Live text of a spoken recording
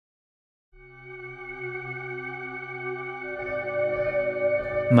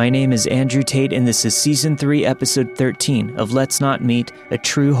My name is Andrew Tate, and this is Season 3, Episode 13 of Let's Not Meet, a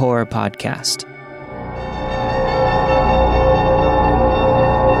true horror podcast.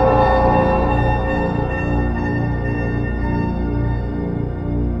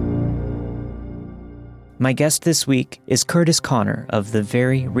 My guest this week is Curtis Connor of the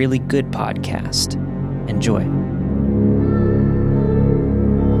Very Really Good podcast. Enjoy.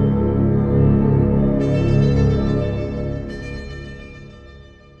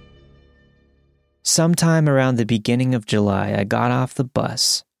 Sometime around the beginning of July, I got off the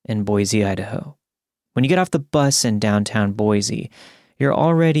bus in Boise, Idaho. When you get off the bus in downtown Boise, you're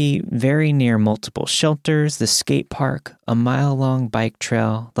already very near multiple shelters, the skate park, a mile-long bike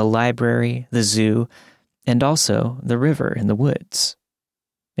trail, the library, the zoo, and also the river in the woods.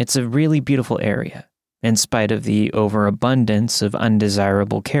 It's a really beautiful area, in spite of the overabundance of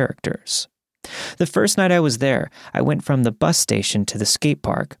undesirable characters. The first night I was there, I went from the bus station to the skate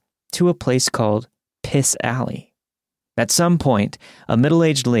park to a place called Piss Alley. At some point, a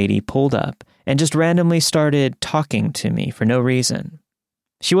middle-aged lady pulled up and just randomly started talking to me for no reason.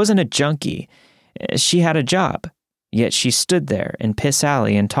 She wasn't a junkie. She had a job. Yet she stood there in Piss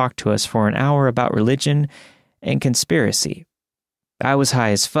Alley and talked to us for an hour about religion and conspiracy. I was high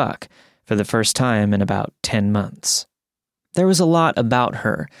as fuck for the first time in about 10 months. There was a lot about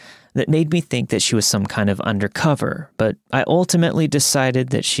her that made me think that she was some kind of undercover, but I ultimately decided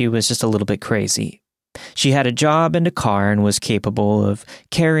that she was just a little bit crazy. She had a job and a car and was capable of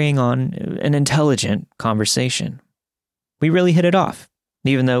carrying on an intelligent conversation. We really hit it off,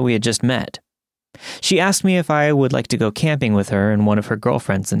 even though we had just met. She asked me if I would like to go camping with her and one of her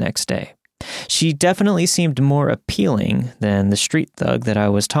girlfriends the next day. She definitely seemed more appealing than the street thug that I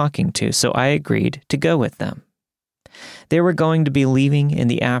was talking to, so I agreed to go with them. They were going to be leaving in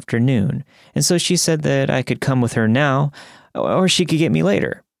the afternoon, and so she said that I could come with her now, or she could get me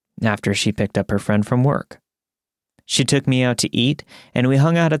later, after she picked up her friend from work. She took me out to eat, and we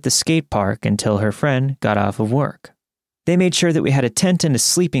hung out at the skate park until her friend got off of work. They made sure that we had a tent and a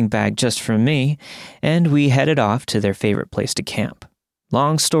sleeping bag just for me, and we headed off to their favorite place to camp.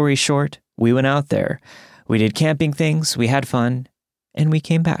 Long story short, we went out there. We did camping things, we had fun, and we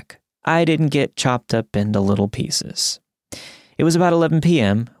came back. I didn't get chopped up into little pieces. It was about 11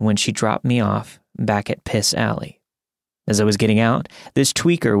 p.m. when she dropped me off back at Piss Alley. As I was getting out, this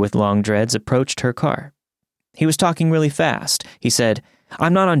tweaker with long dreads approached her car. He was talking really fast. He said,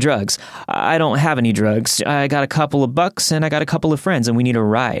 "I'm not on drugs. I don't have any drugs. I got a couple of bucks and I got a couple of friends and we need a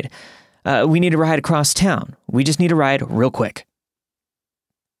ride. We need a ride across town. We just need a ride real quick."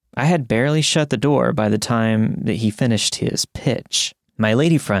 I had barely shut the door by the time that he finished his pitch. My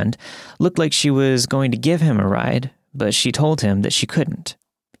lady friend looked like she was going to give him a ride, but she told him that she couldn't.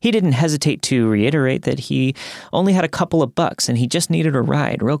 He didn't hesitate to reiterate that he only had a couple of bucks and he just needed a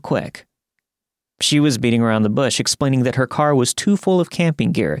ride real quick. She was beating around the bush, explaining that her car was too full of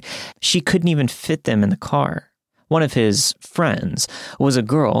camping gear. She couldn't even fit them in the car. One of his friends was a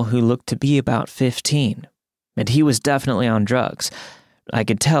girl who looked to be about 15, and he was definitely on drugs. I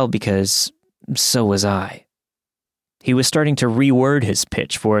could tell because so was I. He was starting to reword his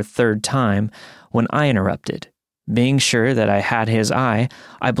pitch for a third time when I interrupted. Being sure that I had his eye,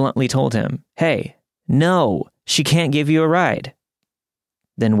 I bluntly told him, "Hey, no, she can't give you a ride."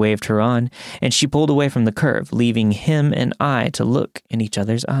 Then waved her on, and she pulled away from the curve, leaving him and I to look in each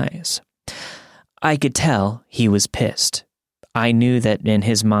other's eyes. I could tell he was pissed. I knew that in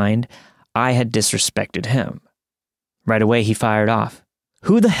his mind, I had disrespected him. Right away, he fired off.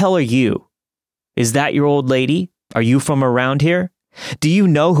 "Who the hell are you? Is that your old lady? Are you from around here? Do you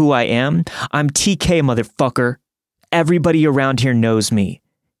know who I am? I'm TK, motherfucker. Everybody around here knows me.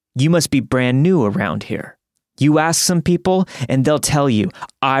 You must be brand new around here. You ask some people, and they'll tell you,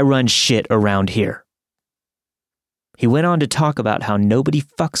 I run shit around here." He went on to talk about how nobody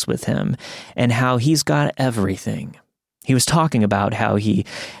fucks with him and how he's got everything. He was talking about how he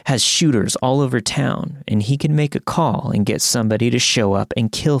has shooters all over town and he can make a call and get somebody to show up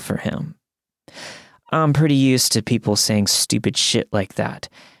and kill for him. I'm pretty used to people saying stupid shit like that,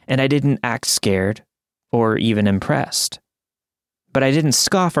 and I didn't act scared or even impressed. But I didn't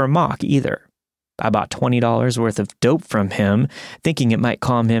scoff or mock either. I bought $20 worth of dope from him, thinking it might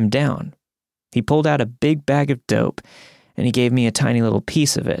calm him down. He pulled out a big bag of dope, and he gave me a tiny little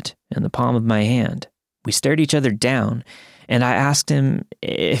piece of it in the palm of my hand. We stared each other down, and I asked him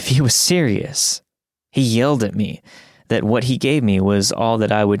if he was serious. He yelled at me that what he gave me was all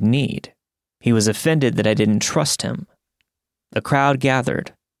that I would need. He was offended that I didn't trust him. The crowd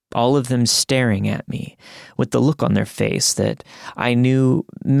gathered, all of them staring at me with the look on their face that I knew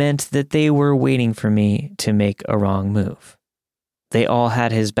meant that they were waiting for me to make a wrong move. They all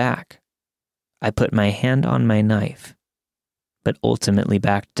had his back. I put my hand on my knife, but ultimately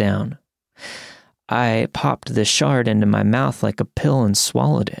backed down. I popped the shard into my mouth like a pill and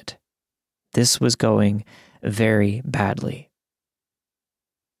swallowed it. This was going very badly.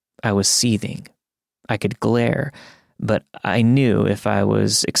 I was seething. I could glare, but I knew if I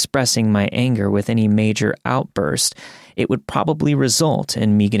was expressing my anger with any major outburst, it would probably result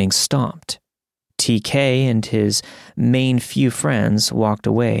in me getting stomped. TK and his main few friends walked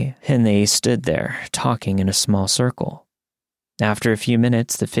away, and they stood there, talking in a small circle. After a few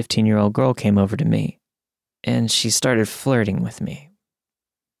minutes, the 15-year-old girl came over to me, and she started flirting with me.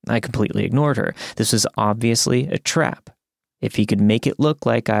 I completely ignored her. This was obviously a trap. If he could make it look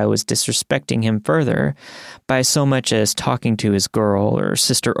like I was disrespecting him further by so much as talking to his girl or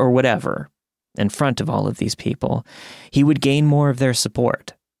sister or whatever in front of all of these people, he would gain more of their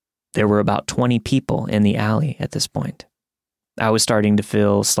support. There were about 20 people in the alley at this point. I was starting to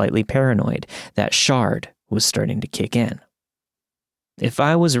feel slightly paranoid. That shard was starting to kick in. If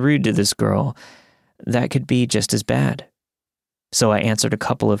I was rude to this girl, that could be just as bad. So I answered a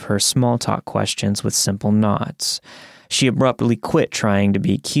couple of her small talk questions with simple nods. She abruptly quit trying to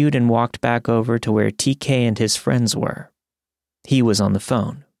be cute and walked back over to where TK and his friends were. He was on the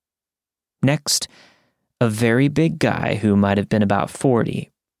phone. Next, a very big guy who might have been about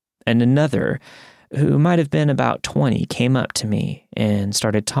 40, and another who might have been about 20 came up to me and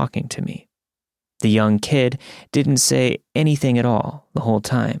started talking to me. The young kid didn't say anything at all the whole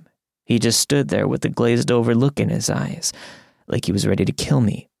time. He just stood there with a glazed-over look in his eyes, like he was ready to kill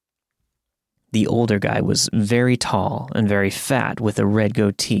me. The older guy was very tall and very fat with a red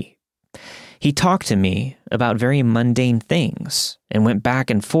goatee. He talked to me about very mundane things and went back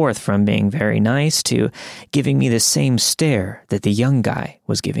and forth from being very nice to giving me the same stare that the young guy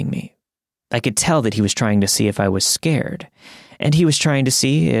was giving me. I could tell that he was trying to see if I was scared, and he was trying to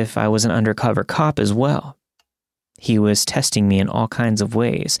see if I was an undercover cop as well. He was testing me in all kinds of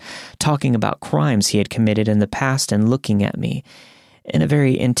ways, talking about crimes he had committed in the past and looking at me in a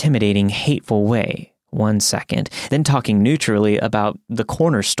very intimidating, hateful way 1 second, then talking neutrally about the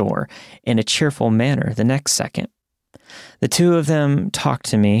corner store in a cheerful manner the next second. The two of them talked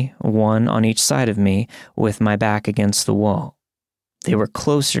to me, one on each side of me, with my back against the wall. They were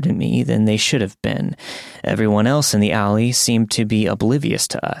closer to me than they should have been. Everyone else in the alley seemed to be oblivious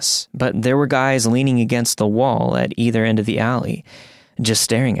to us, but there were guys leaning against the wall at either end of the alley, just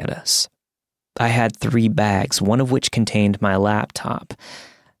staring at us. I had 3 bags, one of which contained my laptop.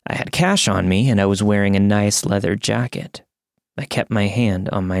 I had cash on me, and I was wearing a nice leather jacket. I kept my hand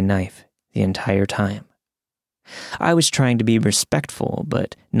on my knife the entire time. I was trying to be respectful,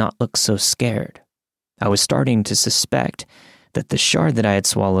 but not look so scared. I was starting to suspect that the shard that I had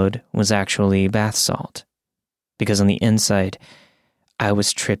swallowed was actually bath salt, because on the inside, I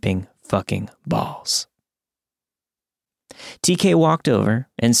was tripping fucking balls. TK walked over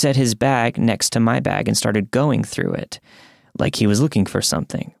and set his bag next to my bag and started going through it, like he was looking for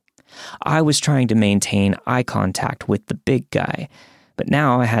something. I was trying to maintain eye contact with the big guy, but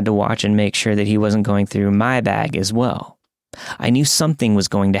now I had to watch and make sure that he wasn't going through my bag as well. I knew something was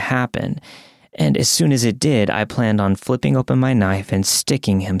going to happen, and as soon as it did, I planned on flipping open my knife and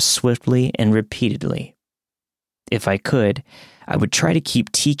sticking him swiftly and repeatedly. If I could, I would try to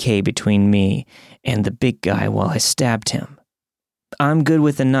keep TK between me and the big guy while I stabbed him. I'm good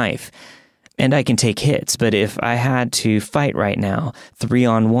with a knife, and I can take hits, but if I had to fight right now,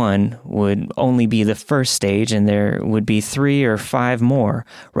 3-on-1 would only be the first stage, and there would be 3 or 5 more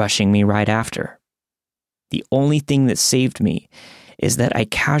rushing me right after. The only thing that saved me is that I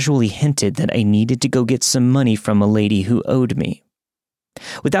casually hinted that I needed to go get some money from a lady who owed me.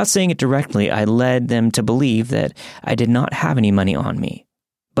 Without saying it directly, I led them to believe that I did not have any money on me,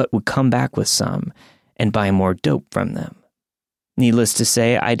 but would come back with some and buy more dope from them. Needless to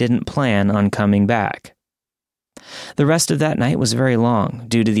say, I didn't plan on coming back. The rest of that night was very long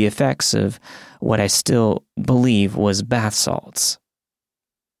due to the effects of what I still believe was bath salts.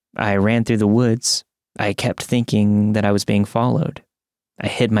 I ran through the woods. I kept thinking that I was being followed. I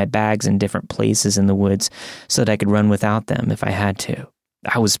hid my bags in different places in the woods so that I could run without them if I had to.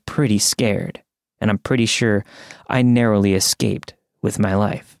 I was pretty scared, and I'm pretty sure I narrowly escaped with my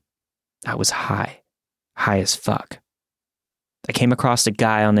life. I was high as fuck. I came across a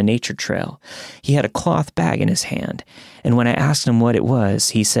guy on the nature trail. He had a cloth bag in his hand, and when I asked him what it was,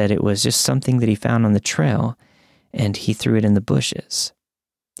 he said it was just something that he found on the trail, and he threw it in the bushes.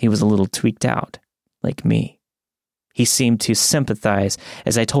 He was a little tweaked out, like me. He seemed to sympathize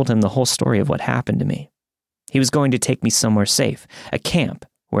as I told him the whole story of what happened to me. He was going to take me somewhere safe, a camp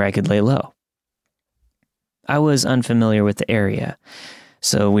where I could lay low. I was unfamiliar with the area,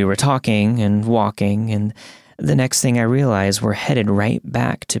 so we were talking and walking, and the next thing I realized, we're headed right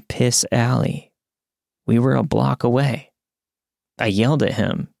back to Piss Alley. We were a block away. I yelled at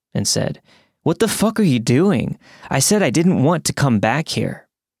him and said, "What the fuck are you doing? I said I didn't want to come back here."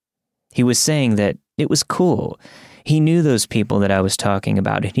 He was saying that it was cool. He knew those people that I was talking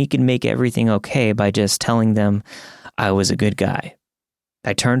about, and he could make everything okay by just telling them I was a good guy.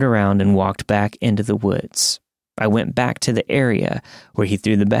 I turned around and walked back into the woods. I went back to the area where he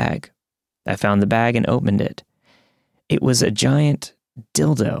threw the bag. I found the bag and opened it. It was a giant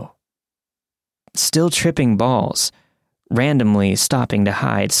dildo. Still tripping balls, randomly stopping to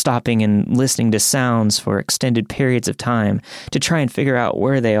hide, stopping and listening to sounds for extended periods of time to try and figure out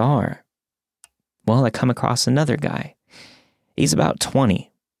where they are. Well, I come across another guy. He's about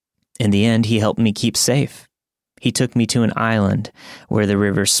 20. In the end, he helped me keep safe. He took me to an island where the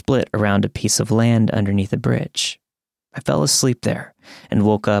river split around a piece of land underneath a bridge. I fell asleep there and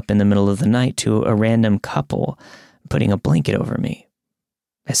woke up in the middle of the night to a random couple putting a blanket over me.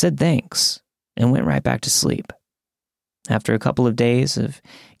 I said thanks and went right back to sleep. After a couple of days of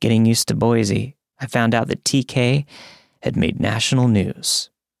getting used to Boise, I found out that TK had made national news.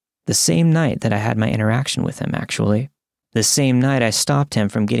 The same night that I had my interaction with him, actually. The same night I stopped him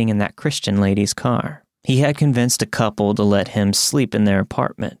from getting in that Christian lady's car. He had convinced a couple to let him sleep in their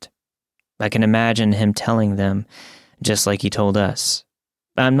apartment. I can imagine him telling them, just like he told us,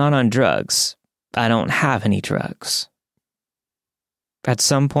 "I'm not on drugs. I don't have any drugs." At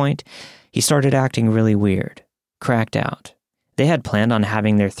some point, he started acting really weird, cracked out. They had planned on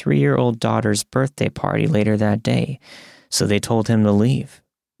having their 3-year-old daughter's birthday party later that day, so they told him to leave,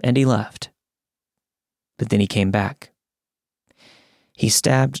 and he left. But then he came back. He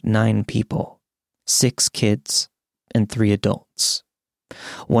stabbed 9 people, 6 kids, and 3 adults.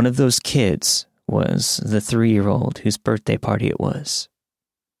 One of those kids was the 3-year-old whose birthday party it was.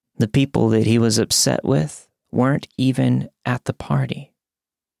 The people that he was upset with weren't even at the party.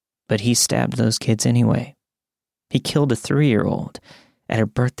 But he stabbed those kids anyway. He killed a 3-year-old at her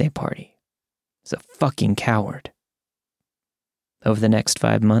birthday party. He's a fucking coward. Over the next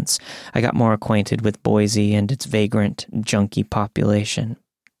 5 months, I got more acquainted with Boise and its vagrant, junkie population.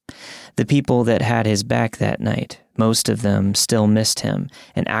 The people that had his back that night, most of them still missed him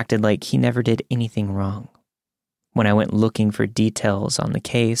and acted like he never did anything wrong. When I went looking for details on the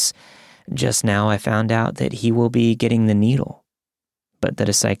case, just now I found out that he will be getting the needle, but that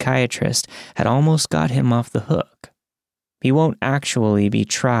a psychiatrist had almost got him off the hook. He won't actually be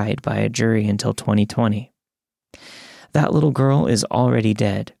tried by a jury until 2020. That little girl is already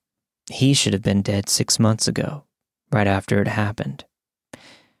dead. He should have been dead 6 months ago, right after it happened.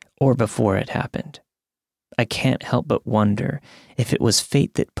 Or before it happened. I can't help but wonder if it was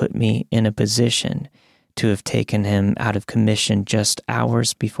fate that put me in a position to have taken him out of commission just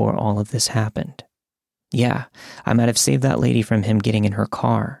hours before all of this happened. Yeah, I might have saved that lady from him getting in her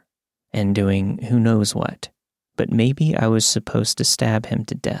car and doing who knows what, but maybe I was supposed to stab him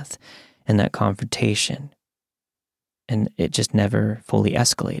to death in that confrontation, and it just never fully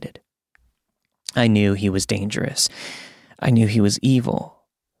escalated. I knew he was dangerous. I knew he was evil.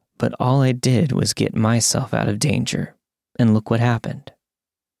 But all I did was get myself out of danger, and look what happened.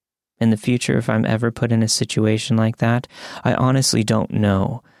 In the future, if I'm ever put in a situation like that, I honestly don't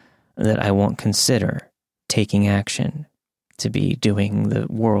know that I won't consider taking action to be doing the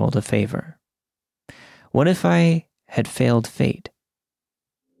world a favor. What if I had failed fate?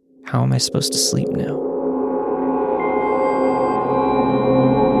 How am I supposed to sleep now?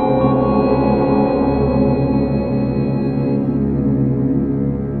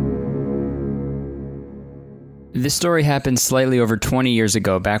 This story happened slightly over 20 years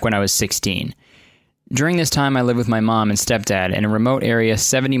ago, back when I was 16. During this time, I lived with my mom and stepdad in a remote area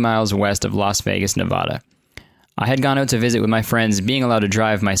 70 miles west of Las Vegas, Nevada. I had gone out to visit with my friends, being allowed to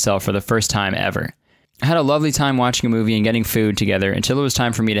drive myself for the first time ever. I had a lovely time watching a movie and getting food together until it was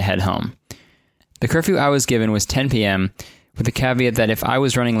time for me to head home. The curfew I was given was 10 p.m., with the caveat that if I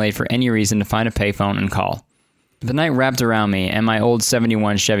was running late for any reason, to find a payphone and call. The night wrapped around me and my old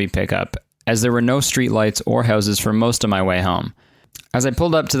 71 Chevy pickup, as there were no street lights or houses for most of my way home. As I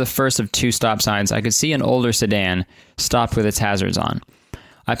pulled up to the first of 2 stop signs, I could see an older sedan stopped with its hazards on.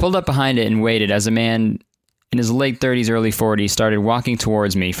 I pulled up behind it and waited as a man in his late 30s, early 40s started walking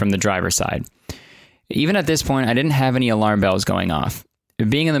towards me from the driver's side. Even at this point, I didn't have any alarm bells going off.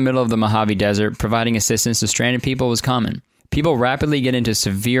 Being in the middle of the Mojave Desert, providing assistance to stranded people was common. People rapidly get into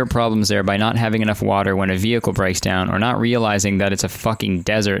severe problems there by not having enough water when a vehicle breaks down or not realizing that it's a fucking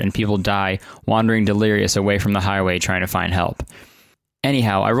desert and people die wandering delirious away from the highway trying to find help.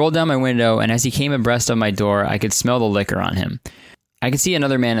 Anyhow, I rolled down my window, and as he came abreast of my door, I could smell the liquor on him. I could see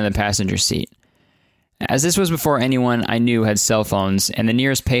another man in the passenger seat. As this was before anyone I knew had cell phones, and the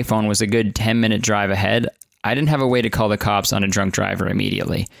nearest payphone was a good 10-minute drive ahead, I didn't have a way to call the cops on a drunk driver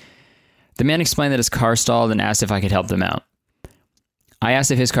immediately. The man explained that his car stalled and asked if I could help them out. I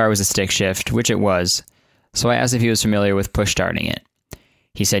asked if his car was a stick shift, which it was, so I asked if he was familiar with push starting it.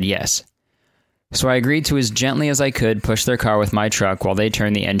 He said yes. So I agreed to as gently as I could push their car with my truck while they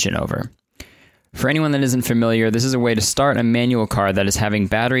turned the engine over. For anyone that isn't familiar, this is a way to start a manual car that is having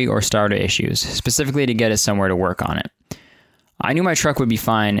battery or starter issues, specifically to get us somewhere to work on it. I knew my truck would be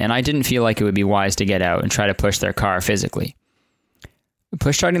fine, and I didn't feel like it would be wise to get out and try to push their car physically.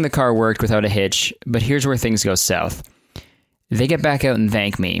 Push starting the car worked without a hitch, but here's where things go south. They get back out and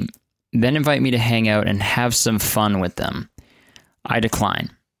thank me, then invite me to hang out and have some fun with them. I decline.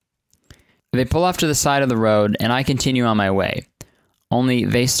 They pull off to the side of the road, and I continue on my way. Only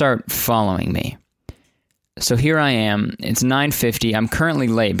they start following me. So here I am. It's 9:50. I'm currently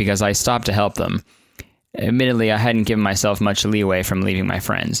late because I stopped to help them. Admittedly, I hadn't given myself much leeway from leaving my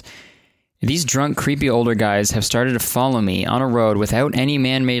friends. These drunk, creepy older guys have started to follow me on a road without any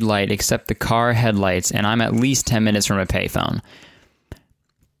man-made light except the car headlights, and I'm at least 10 minutes from a payphone.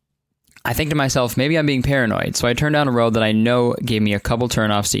 I think to myself, maybe I'm being paranoid, so I turn down a road that I know gave me a couple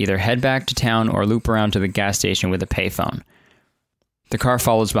turnoffs to either head back to town or loop around to the gas station with a payphone. The car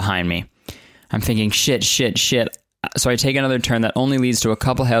follows behind me. I'm thinking, shit. So I take another turn that only leads to a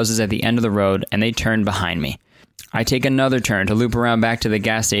couple houses at the end of the road, and they turn behind me. I take another turn to loop around back to the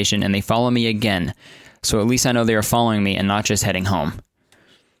gas station, and they follow me again, so at least I know they are following me and not just heading home.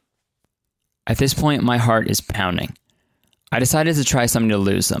 At this point, my heart is pounding. I decided to try something to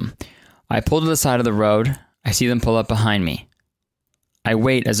lose them. I pull to the side of the road. I see them pull up behind me. I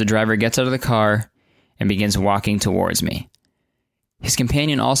wait as the driver gets out of the car and begins walking towards me. His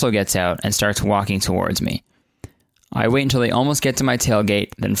companion also gets out and starts walking towards me. I wait until they almost get to my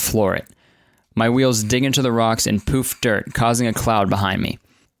tailgate, then floor it. My wheels dig into the rocks and poof dirt, causing a cloud behind me.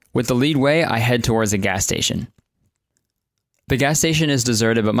 With the lead way, I head towards the gas station. The gas station is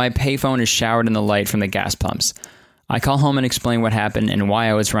deserted, but my payphone is showered in the light from the gas pumps. I call home and explain what happened and why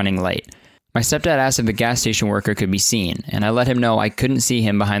I was running late. My stepdad asked if the gas station worker could be seen, and I let him know I couldn't see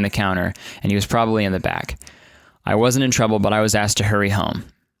him behind the counter, and he was probably in the back. I wasn't in trouble, but I was asked to hurry home.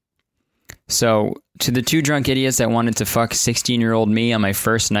 So, to the two drunk idiots that wanted to fuck 16-year-old me on my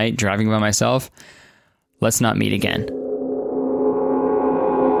first night driving by myself, let's not meet again.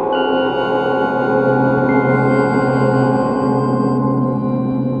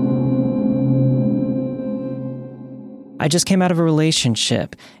 I just came out of a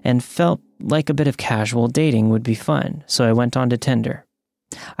relationship and felt like a bit of casual dating would be fun, so I went on to Tinder.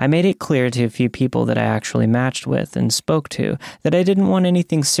 I made it clear to a few people that I actually matched with and spoke to that I didn't want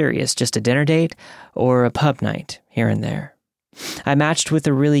anything serious, just a dinner date or a pub night here and there. I matched with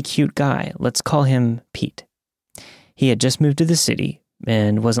a really cute guy. Let's call him Pete. He had just moved to the city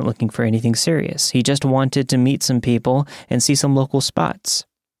and wasn't looking for anything serious. He just wanted to meet some people and see some local spots.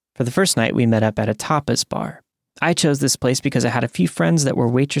 For the first night, we met up at a tapas bar. I chose this place because I had a few friends that were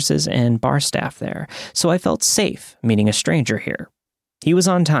waitresses and bar staff there, so I felt safe meeting a stranger here. He was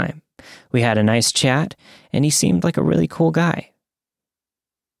on time. We had a nice chat, and he seemed like a really cool guy.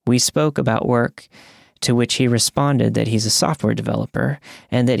 We spoke about work, to which he responded that he's a software developer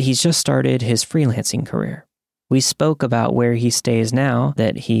and that he's just started his freelancing career. We spoke about where he stays now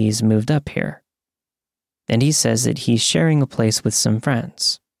that he's moved up here. And he says that he's sharing a place with some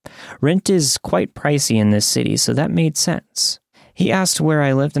friends. Rent is quite pricey in this city, so that made sense. He asked where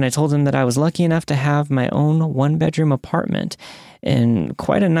I lived, and I told him that I was lucky enough to have my own one-bedroom apartment in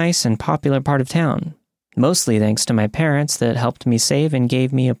quite a nice and popular part of town, mostly thanks to my parents that helped me save and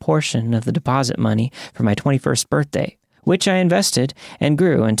gave me a portion of the deposit money for my 21st birthday, which I invested and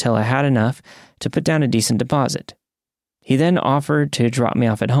grew until I had enough to put down a decent deposit. He then offered to drop me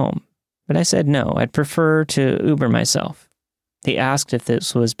off at home, but I said no, I'd prefer to Uber myself. He asked if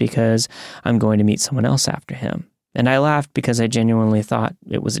this was because I'm going to meet someone else after him, and I laughed because I genuinely thought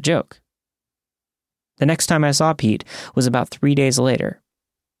it was a joke. The next time I saw Pete was about 3 days later.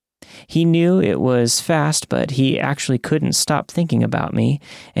 He knew it was fast, but he actually couldn't stop thinking about me,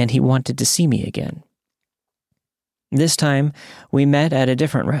 and he wanted to see me again. This time, we met at a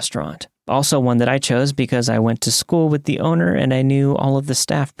different restaurant, also one that I chose because I went to school with the owner and I knew all of the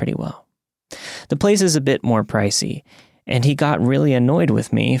staff pretty well. The place is a bit more pricey, and he got really annoyed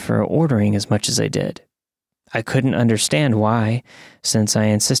with me for ordering as much as I did. I couldn't understand why, since I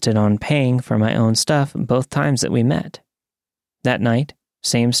insisted on paying for my own stuff both times that we met. That night,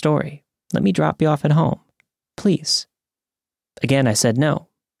 same story. Let me drop you off at home, please. Again, I said no.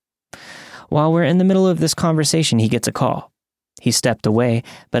 While we're in the middle of this conversation, he gets a call. He stepped away,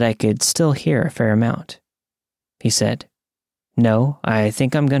 but I could still hear a fair amount. He said, "No, I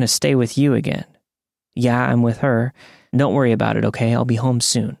think I'm going to stay with you again." "Yeah, I'm with her. Don't worry about it, okay? I'll be home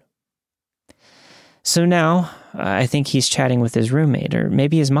soon." So now, I think he's chatting with his roommate, or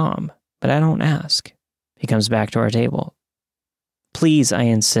maybe his mom, but I don't ask. He comes back to our table. "Please," I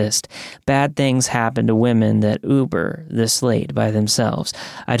insist. "Bad things happen to women that Uber this late by themselves.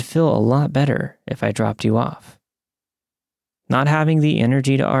 I'd feel a lot better if I dropped you off." Not having the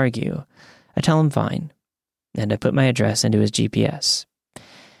energy to argue, I tell him fine, and I put my address into his GPS.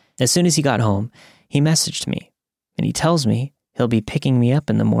 As soon as he got home, he messaged me, and he tells me he'll be picking me up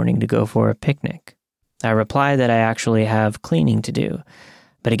in the morning to go for a picnic. I reply that I actually have cleaning to do,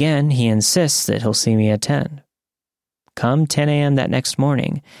 but again, he insists that he'll see me at 10. Come 10 a.m. that next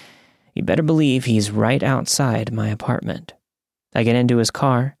morning, you better believe he's right outside my apartment. I get into his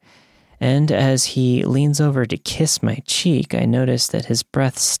car, and as he leans over to kiss my cheek, I notice that his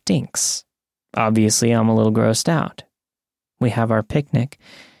breath stinks. Obviously, I'm a little grossed out. We have our picnic,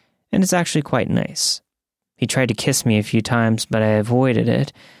 and it's actually quite nice. He tried to kiss me a few times, but I avoided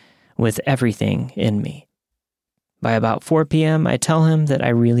it with everything in me. By about 4 p.m., I tell him that I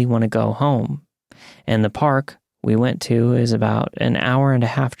really want to go home, and the park we went to is about an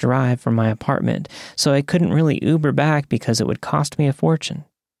hour-and-a-half drive from my apartment, so I couldn't really Uber back because it would cost me a fortune.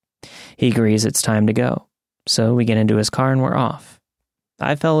 He agrees it's time to go, so we get into his car and we're off.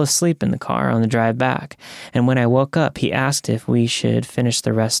 I fell asleep in the car on the drive back, and when I woke up, he asked if we should finish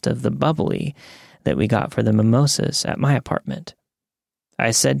the rest of the bubbly that we got for the mimosas at my apartment. I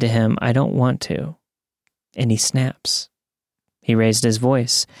said to him, I don't want to, and he snaps. He raised his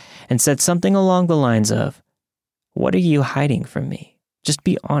voice and said something along the lines of, "What are you hiding from me? Just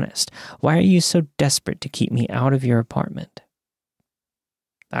be honest. Why are you so desperate to keep me out of your apartment?"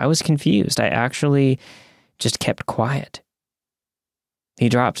 I was confused. I actually just kept quiet. He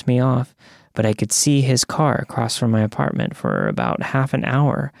dropped me off, but I could see his car across from my apartment for about half an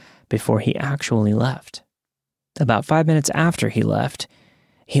hour before he actually left. About 5 minutes after he left,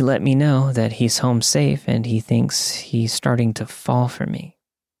 he let me know that he's home safe and he thinks he's starting to fall for me.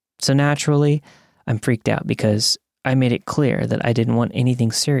 So naturally, I'm freaked out because I made it clear that I didn't want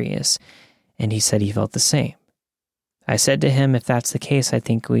anything serious, and he said he felt the same. I said to him, if that's the case, I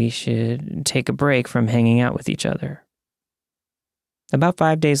think we should take a break from hanging out with each other. About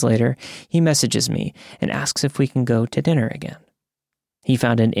 5 days later, he messages me and asks if we can go to dinner again. He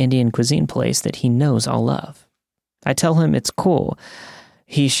found an Indian cuisine place that he knows I'll love. I tell him it's cool.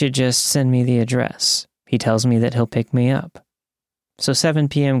 He should just send me the address. He tells me that he'll pick me up. So 7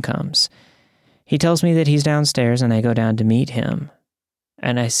 p.m. comes. He tells me that he's downstairs and I go down to meet him.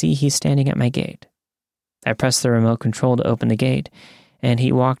 And I see he's standing at my gate. I press the remote control to open the gate, and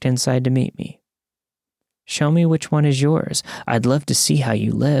he walked inside to meet me. "Show me which one is yours. I'd love to see how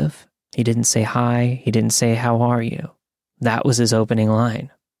you live." He didn't say hi. He didn't say, "How are you?" That was his opening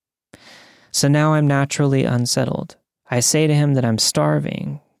line. So now I'm naturally unsettled. I say to him that I'm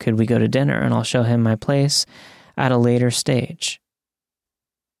starving. Could we go to dinner and I'll show him my place at a later stage?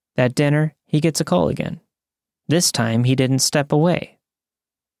 At dinner, he gets a call again. This time, he didn't step away.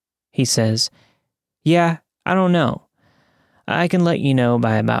 He says, "Yeah, I don't know. I can let you know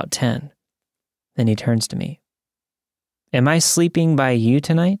by about 10. Then he turns to me. "Am I sleeping by you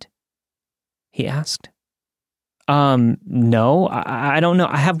tonight?" he asked. No, I don't know.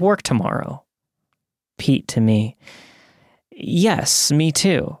 I have work tomorrow." Pete to me, "Yes, me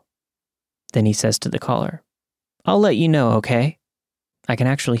too." Then he says to the caller, "I'll let you know, okay?" I can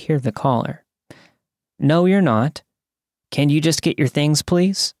actually hear the caller. "No, you're not. Can you just get your things,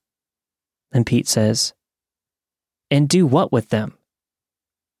 please?" Then Pete says, "And do what with them?"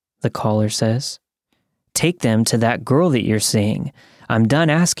 The caller says, "Take them to that girl that you're seeing. I'm done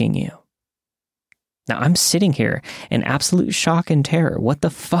asking you." Now I'm sitting here in absolute shock and terror. What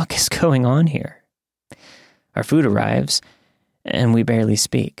the fuck is going on here? Our food arrives, and we barely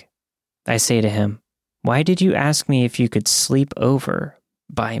speak. I say to him, "Why did you ask me if you could sleep over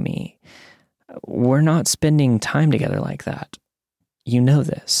by me? We're not spending time together like that. You know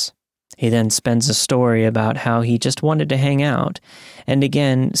this." He then spins a story about how he just wanted to hang out and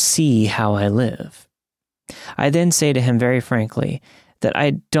again see how I live. I then say to him very frankly that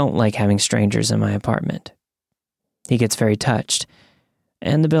I don't like having strangers in my apartment. He gets very touched,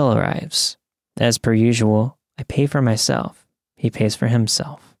 and the bill arrives. As per usual, I pay for myself. He pays for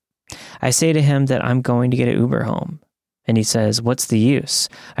himself. I say to him that I'm going to get an Uber home, and he says, "What's the use?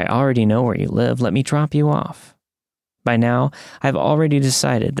 I already know where you live. Let me drop you off." By now, I've already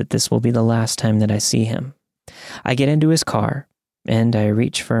decided that this will be the last time that I see him. I get into his car, and I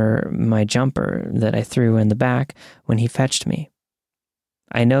reach for my jumper that I threw in the back when he fetched me.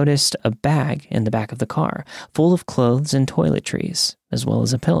 I noticed a bag in the back of the car, full of clothes and toiletries, as well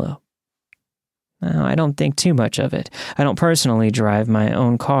as a pillow. Now, I don't think too much of it. I don't personally drive my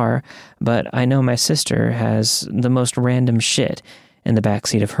own car, but I know my sister has the most random shit in the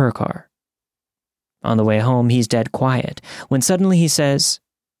backseat of her car. On the way home, he's dead quiet, when suddenly he says,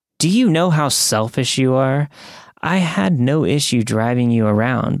 "Do you know how selfish you are? I had no issue driving you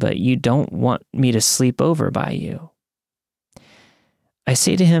around, but you don't want me to sleep over by you." I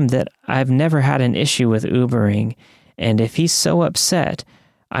say to him that I've never had an issue with Ubering, and if he's so upset,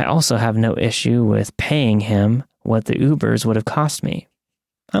 I also have no issue with paying him what the Ubers would have cost me.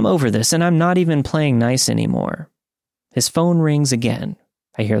 I'm over this, and I'm not even playing nice anymore. His phone rings again.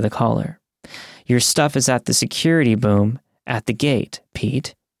 I hear the caller. "Your stuff is at the security boom at the gate,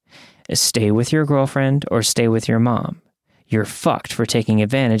 Pete. Stay with your girlfriend or stay with your mom. You're fucked for taking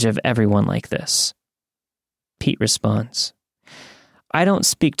advantage of everyone like this." Pete responds, "I don't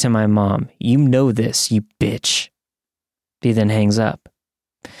speak to my mom. You know this, you bitch." He then hangs up.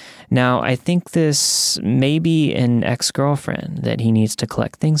 Now, I think this may be an ex-girlfriend that he needs to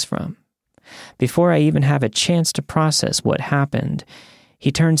collect things from. Before I even have a chance to process what happened,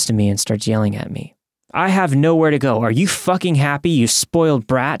 he turns to me and starts yelling at me. "I have nowhere to go. Are you fucking happy, you spoiled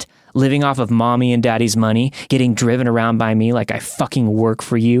brat? Living off of mommy and daddy's money, getting driven around by me like I fucking work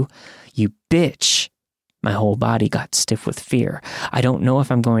for you? You bitch." My whole body got stiff with fear. I don't know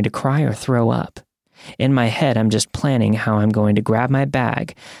if I'm going to cry or throw up. In my head, I'm just planning how I'm going to grab my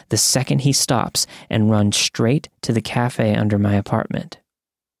bag the second he stops and run straight to the cafe under my apartment.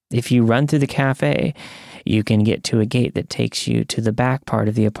 If you run through the cafe, you can get to a gate that takes you to the back part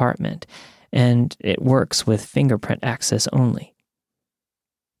of the apartment, and it works with fingerprint access only.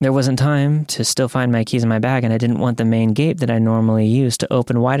 There wasn't time to still find my keys in my bag, and I didn't want the main gate that I normally use to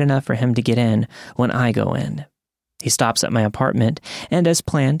open wide enough for him to get in when I go in. He stops at my apartment, and as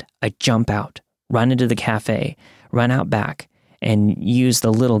planned, I jump out, run into the cafe, run out back, and use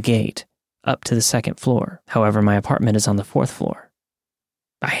the little gate up to the second floor. However, my apartment is on the fourth floor.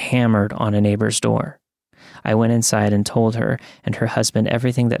 I hammered on a neighbor's door. I went inside and told her and her husband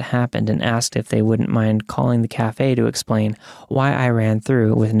everything that happened and asked if they wouldn't mind calling the cafe to explain why I ran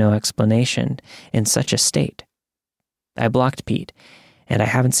through with no explanation in such a state. I blocked Pete, and I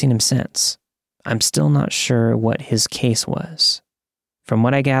haven't seen him since. I'm still not sure what his case was. From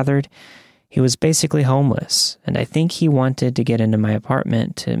what I gathered, he was basically homeless, and I think he wanted to get into my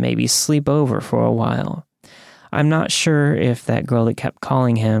apartment to maybe sleep over for a while. I'm not sure if that girl that kept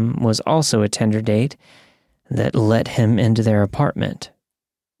calling him was also a Tinder date that let him into their apartment,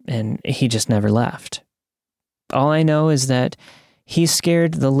 and he just never left. All I know is that he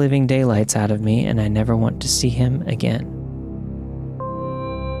scared the living daylights out of me, and I never want to see him again.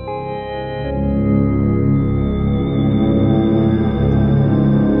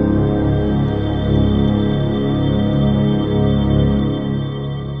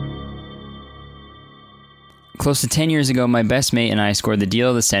 Close to 10 years ago, my best mate and I scored the deal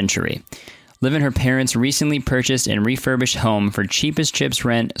of the century. Liv and her parents recently purchased and refurbished home for cheapest chips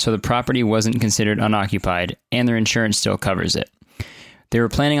rent, so the property wasn't considered unoccupied, and their insurance still covers it. They were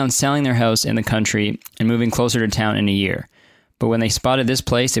planning on selling their house in the country and moving closer to town in a year. But when they spotted this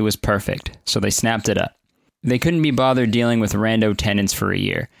place, it was perfect, so they snapped it up. They couldn't be bothered dealing with rando tenants for a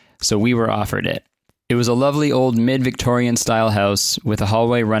year, so we were offered it. It was a lovely old mid-Victorian style house with a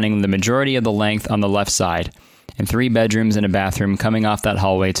hallway running the majority of the length on the left side, and 3 bedrooms and a bathroom coming off that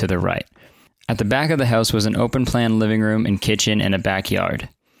hallway to the right. At the back of the house was an open-plan living room and kitchen and a backyard.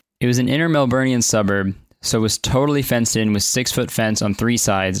 It was an inner Melburnian suburb, so it was totally fenced in with 6-foot fence on 3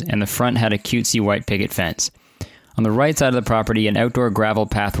 sides, and the front had a cutesy white picket fence. On the right side of the property, an outdoor gravel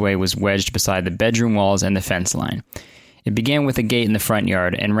pathway was wedged beside the bedroom walls and the fence line. It began with a gate in the front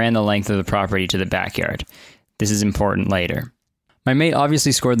yard and ran the length of the property to the backyard. This is important later. My mate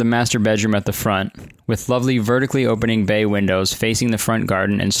obviously scored the master bedroom at the front, with lovely vertically opening bay windows facing the front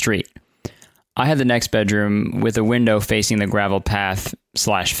garden and street. I had the next bedroom with a window facing the gravel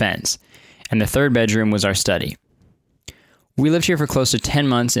path/fence, and the third bedroom was our study. We lived here for close to 10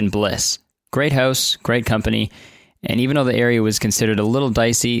 months in bliss. Great house, great company, and even though the area was considered a little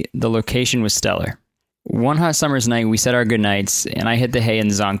dicey, the location was stellar. One hot summer's night, we said our goodnights, and I hit the hay and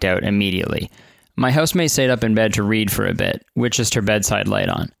zonked out immediately. My housemate stayed up in bed to read for a bit, with just her bedside light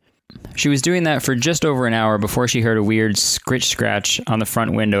on. She was doing that for just over an hour before she heard a weird scritch-scratch on the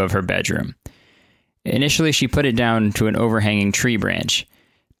front window of her bedroom. Initially, she put it down to an overhanging tree branch,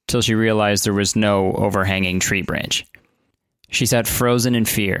 till she realized there was no overhanging tree branch. She sat frozen in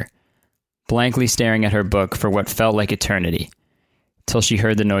fear. blankly staring at her book for what felt like eternity, till she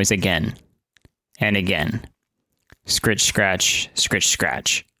heard the noise again and again. Scritch, scratch, scritch,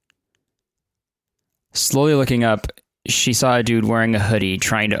 scratch. Slowly looking up, she saw a dude wearing a hoodie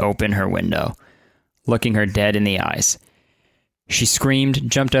trying to open her window, looking her dead in the eyes. She screamed,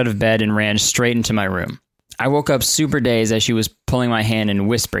 jumped out of bed, and ran straight into my room. I woke up super dazed as she was pulling my hand and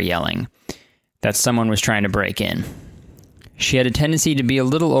whisper yelling that someone was trying to break in. She had a tendency to be a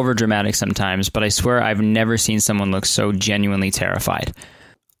little overdramatic sometimes, but I swear I've never seen someone look so genuinely terrified.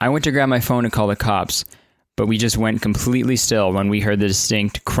 I went to grab my phone to call the cops, but we just went completely still when we heard the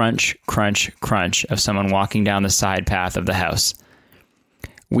distinct crunch, crunch, crunch of someone walking down the side path of the house.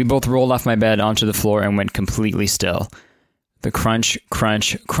 We both rolled off my bed onto the floor and went completely still. The crunch,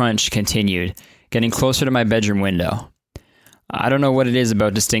 crunch, crunch continued, getting closer to my bedroom window. I don't know what it is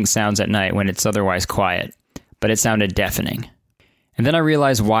about distinct sounds at night when it's otherwise quiet, but it sounded deafening. And then I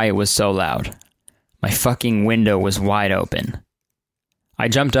realized why it was so loud. My fucking window was wide open. I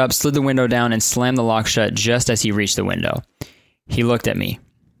jumped up, slid the window down, and slammed the lock shut just as he reached the window. He looked at me,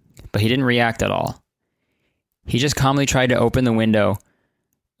 but he didn't react at all. He just calmly tried to open the window,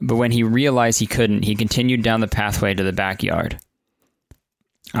 but when he realized he couldn't, he continued down the pathway to the backyard.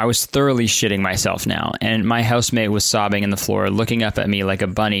 I was thoroughly shitting myself now, and my housemate was sobbing on the floor, looking up at me like a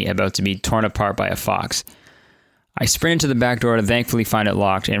bunny about to be torn apart by a fox. I sprinted to the back door to thankfully find it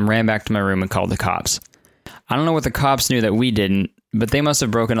locked and ran back to my room and called the cops. I don't know what the cops knew that we didn't, but they must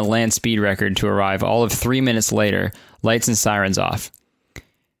have broken a land speed record to arrive all of 3 minutes later, lights and sirens off.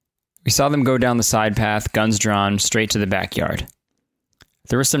 We saw them go down the side path, guns drawn, straight to the backyard.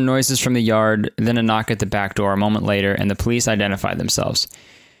 There were some noises from the yard, then a knock at the back door a moment later, and the police identified themselves.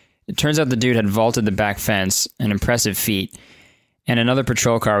 It turns out the dude had vaulted the back fence, an impressive feat, and another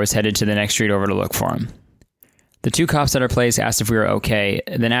patrol car was headed to the next street over to look for him. The two cops at our place asked if we were okay,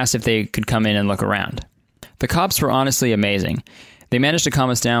 then asked if they could come in and look around. The cops were honestly amazing. They managed to calm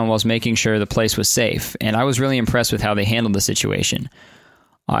us down whilst making sure the place was safe, and I was really impressed with how they handled the situation.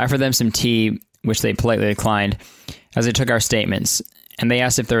 I offered them some tea, which they politely declined, as they took our statements, and they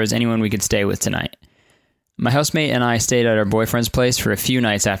asked if there was anyone we could stay with tonight. My housemate and I stayed at our boyfriend's place for a few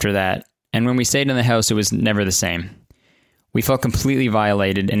nights after that, and when we stayed in the house, it was never the same. We felt completely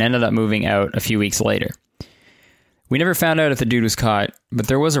violated and ended up moving out a few weeks later. We never found out if the dude was caught, but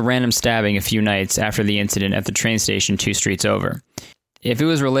there was a random stabbing a few nights after the incident at the train station 2 streets over. If it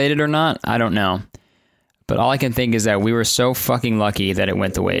was related or not, I don't know. But all I can think is that we were so fucking lucky that it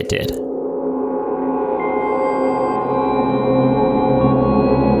went the way it did.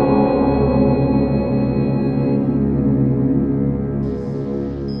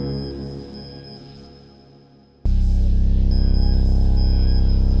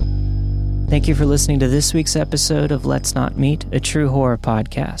 Thank you for listening to this week's episode of Let's Not Meet, a true horror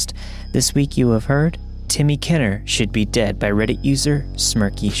podcast. This week you have heard Timmy Kenner Should Be Dead by Reddit user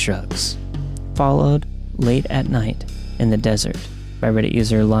Smirky Shrugs. Followed Late at Night in the Desert by Reddit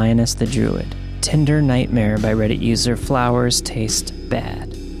user Lioness the Druid. Tender Nightmare by Reddit user Flowers Taste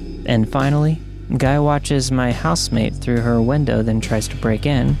Bad. And finally, Guy Watches My Housemate Through Her Window Then Tries to Break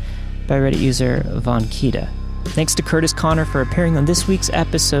In by Reddit user Von Kita. Thanks to Curtis Connor for appearing on this week's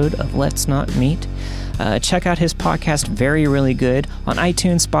episode of Let's Not Meet. Check out his podcast, Very Really Good, on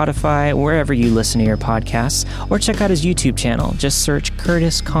iTunes, Spotify, wherever you listen to your podcasts, or check out his YouTube channel. Just search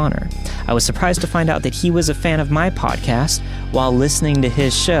Curtis Connor. I was surprised to find out that he was a fan of my podcast while listening to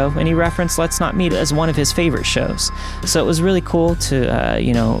his show, and he referenced Let's Not Meet as one of his favorite shows. So it was really cool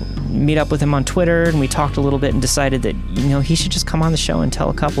to, meet up with him on Twitter, and we talked a little bit and decided that, he should just come on the show and tell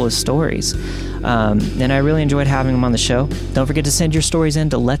a couple of stories. And I really enjoyed having him on the show. Don't forget to send your stories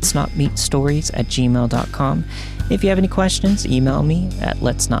in to letsnotmeetstories@gmail.com. If you have any questions, email me at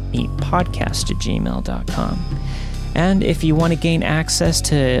letsnotmeetpodcast@gmail.com. And if you want to gain access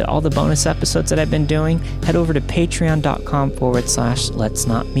to all the bonus episodes that I've been doing, head over to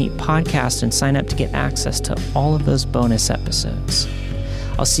patreon.com/letsnotmeetpodcast and sign up to get access to all of those bonus episodes.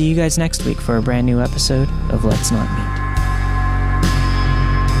 I'll see you guys next week for a brand new episode of Let's Not Meet.